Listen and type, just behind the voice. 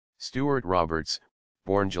Stuart Roberts,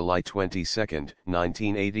 born July 22,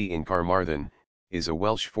 1980 in Carmarthen, is a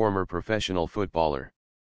Welsh former professional footballer.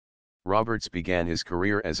 Roberts began his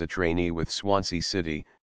career as a trainee with Swansea City,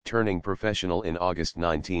 turning professional in August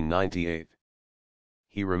 1998.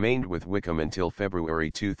 He remained with Wycombe until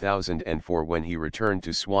February 2004 when he returned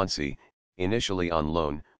to Swansea, initially on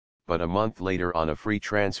loan, but a month later on a free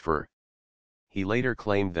transfer. He later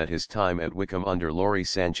claimed that his time at Wycombe under Lawrie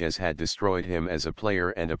Sanchez had destroyed him as a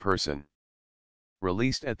player and a person.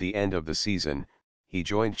 Released at the end of the season, he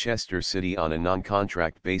joined Chester City on a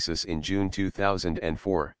non-contract basis in June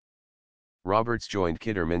 2004. Roberts joined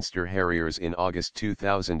Kidderminster Harriers in August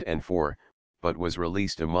 2004, but was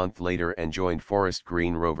released a month later and joined Forest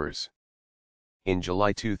Green Rovers. In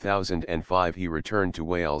July 2005 he returned to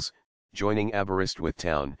Wales, joining Aberystwyth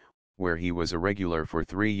Town, where he was a regular for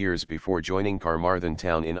 3 years before joining Carmarthen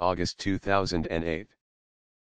Town in August 2008.